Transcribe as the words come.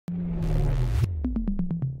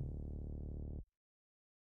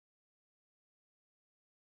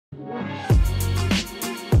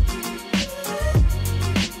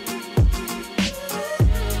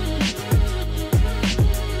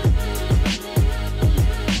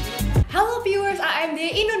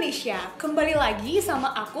Indonesia, kembali lagi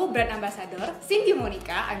sama aku brand ambassador Cindy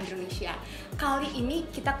Monica AMD Indonesia. Kali ini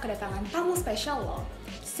kita kedatangan tamu spesial loh.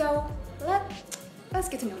 So let's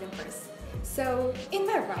get to know them first. So in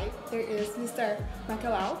my right there is Mr.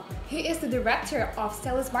 Maka. He is the director of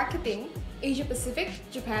sales marketing Asia Pacific,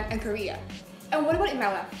 Japan, and Korea. And what about in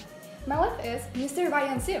my left? My left is Mr.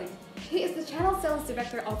 Ryan Sim. He is the channel sales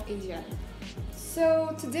director of Asia.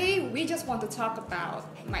 So today we just want to talk about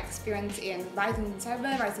my experience in Ryzen 7,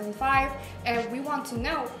 Ryzen 5, and we want to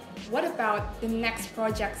know what about the next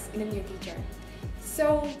projects in the near future.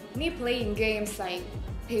 So me playing games like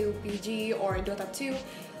PUBG or Dota 2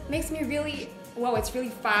 makes me really, well, it's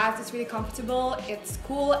really fast, it's really comfortable, it's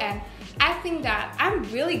cool, and I think that I'm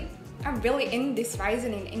really in this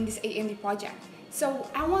Ryzen and in this AMD project. So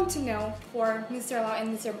I want to know for Mr. Lau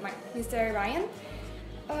and Mr. Ryan,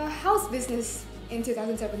 how's business in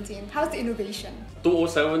 2017? How's the innovation?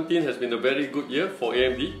 2017 has been a very good year for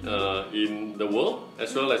AMD in the world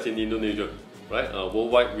as well as in Indonesia. Right,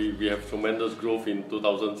 worldwide we have tremendous growth in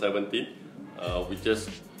 2017. We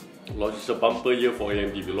just launched a bumper year for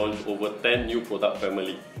AMD. We launched over 10 new product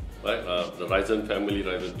family. Right, the Ryzen family,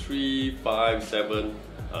 Ryzen 3, 5, 7,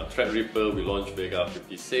 Threadripper. We launched Vega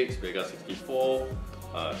 56, Vega 64.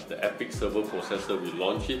 The Epic server processor, we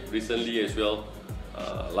launched it recently as well.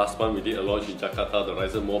 Last month we did a launch in Jakarta, the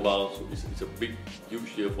Ryzen Mobile, so it's a big,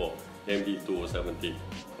 huge year for AMD 2017.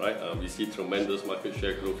 Right? We see tremendous market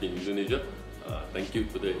share growth in Indonesia. Thank you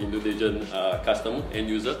to the Indonesian customer, end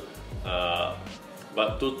user.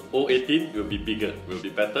 But 2018 will be bigger, will be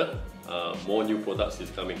better. More new products is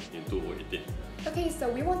coming in 2018. Okay, so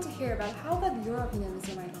we want to hear about how about your opinion,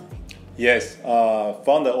 Mr. Michael? Yes,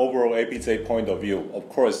 from the overall APJ point of view, of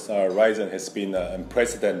course, Ryzen has been an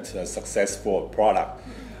unprecedented successful product.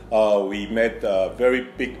 We made very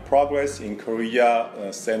big progress in Korea,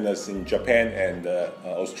 same as in Japan and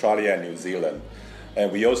Australia and New Zealand.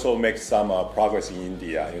 And we also make some progress in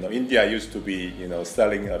India. India used to be,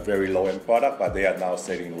 selling a very low-end product, but they are now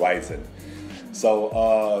selling Ryzen.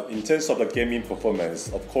 So in terms of the gaming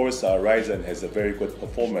performance, of course, Ryzen has a very good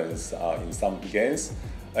performance in some games.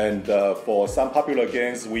 And for some popular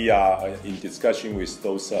games, we are in discussion with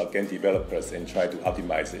those game developers and try to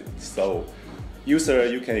optimize it. So, user,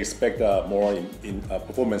 you can expect more in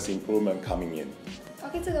performance improvement coming in.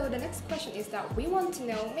 Okay, so the next question is that we want to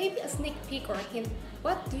know maybe a sneak peek or a hint.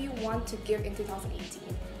 What do you want to give in 2018?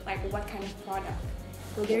 Like what kind of product?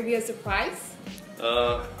 Will there be a surprise?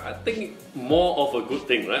 I think more of a good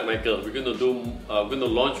thing, right, Michael? We're going to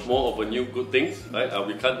launch more of a new good things, right?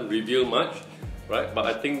 We can't reveal much. Right, but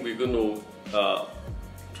I think we're going to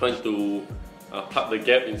try to plug the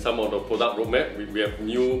gap in some of the product roadmap. We have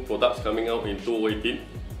new products coming out in 2018,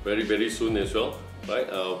 very soon as well.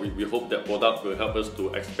 Right, we hope that product will help us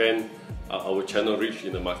to expand our channel reach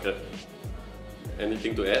in the market.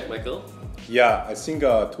 Anything to add, Michael? Yeah, I think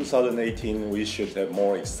 2018 we should have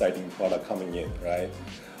more exciting product coming in. Right,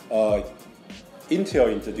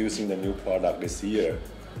 Intel introducing the new product this year.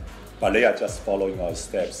 But they are just following our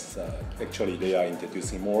steps. Actually, they are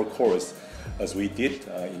introducing more cores as we did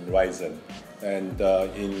in Ryzen. And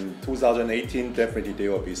in 2018, definitely there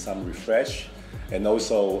will be some refresh. And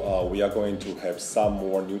also, we are going to have some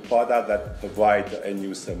more new products that provide the end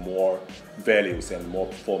user more values and more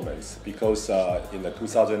performance. Because in the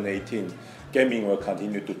 2018, gaming will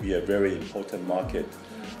continue to be a very important market.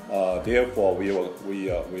 Therefore, we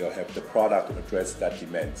will have the product to address that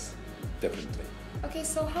demands, definitely. Okay,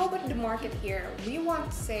 so how about the market here? We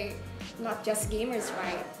want to say not just gamers,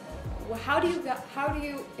 right? Well, how do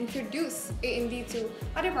you introduce AMD to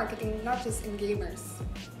other marketing, not just in gamers?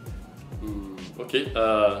 Okay,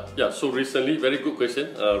 yeah. So recently, very good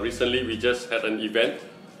question. Recently, we just had an event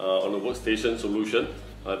on a workstation solution.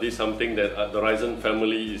 This is something that the Ryzen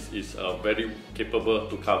family is very capable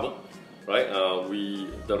to cover, right?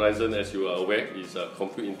 The Ryzen, as you are aware, is a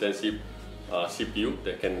compute-intensive CPU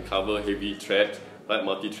that can cover heavy thread. Right,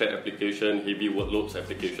 multi-thread application, heavy workloads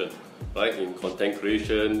application, right? In content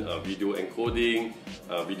creation, video encoding,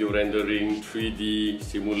 video rendering, 3D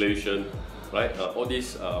simulation, right? All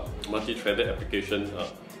these multi-threaded application,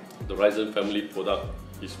 the Ryzen family product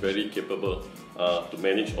is very capable to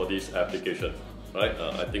manage all these applications, right?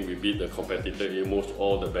 I think we beat the competitor in most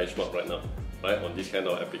all the benchmark right now, right? On this kind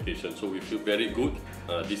of application. So we feel very good.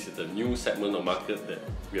 This is a new segment of market that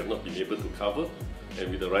we have not been able to cover. And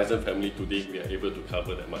with the Ryzen family today, we are able to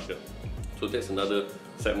cover that market. So that's another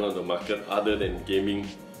segment of the market other than gaming,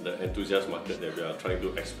 the enthusiast market that we are trying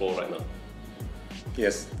to explore right now.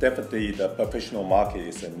 Yes, definitely the professional market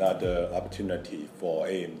is another opportunity for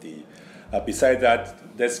AMD. Besides that,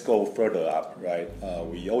 let's go further up, right?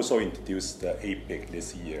 We also introduced the APIC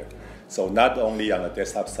this year. So not only on the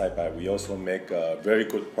desktop side, but we also make very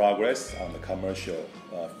good progress on the commercial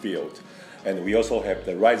field. And we also have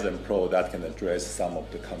the Ryzen Pro that can address some of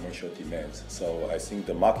the commercial demands. So I think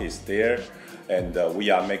the market is there, and we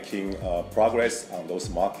are making progress on those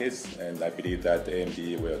markets, and I believe that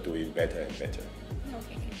AMD will do it better and better.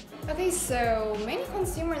 Okay, so many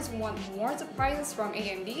consumers want more surprises from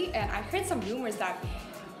AMD, and I heard some rumors that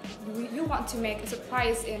you want to make a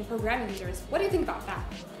surprise in programming users. What do you think about that?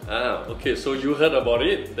 Okay, so you heard about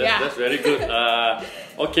it. That's very good.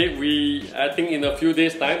 Okay, I think in a few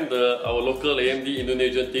days' time, our local AMD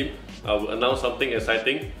Indonesian team will announce something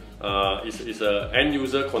exciting. It's an end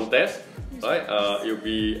user contest, right? It will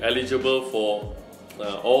be eligible for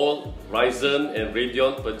all Ryzen and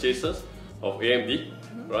Radeon purchases of AMD,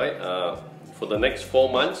 right? For the next 4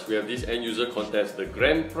 months, we have this end user contest. The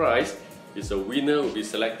grand prize is a winner will be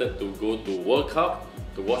selected to go to World Cup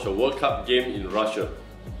to watch a World Cup game in Russia.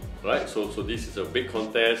 Right, so this is a big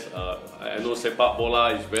contest. I know sepak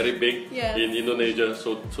bola is very big in Indonesia,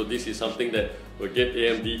 so this is something that will get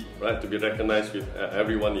AMD right to be recognized with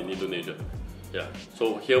everyone in Indonesia. Yeah,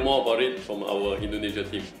 so hear more about it from our Indonesia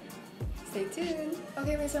team. Stay tuned.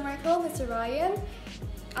 Okay, Mr. Michael, Mr. Ryan,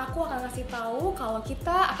 aku akan kasih tahu kalau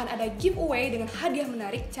kita akan ada giveaway dengan hadiah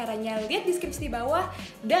menarik. Caranya lihat deskripsi di bawah,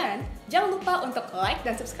 dan jangan lupa untuk like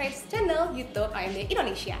dan subscribe channel YouTube AMD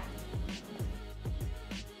Indonesia.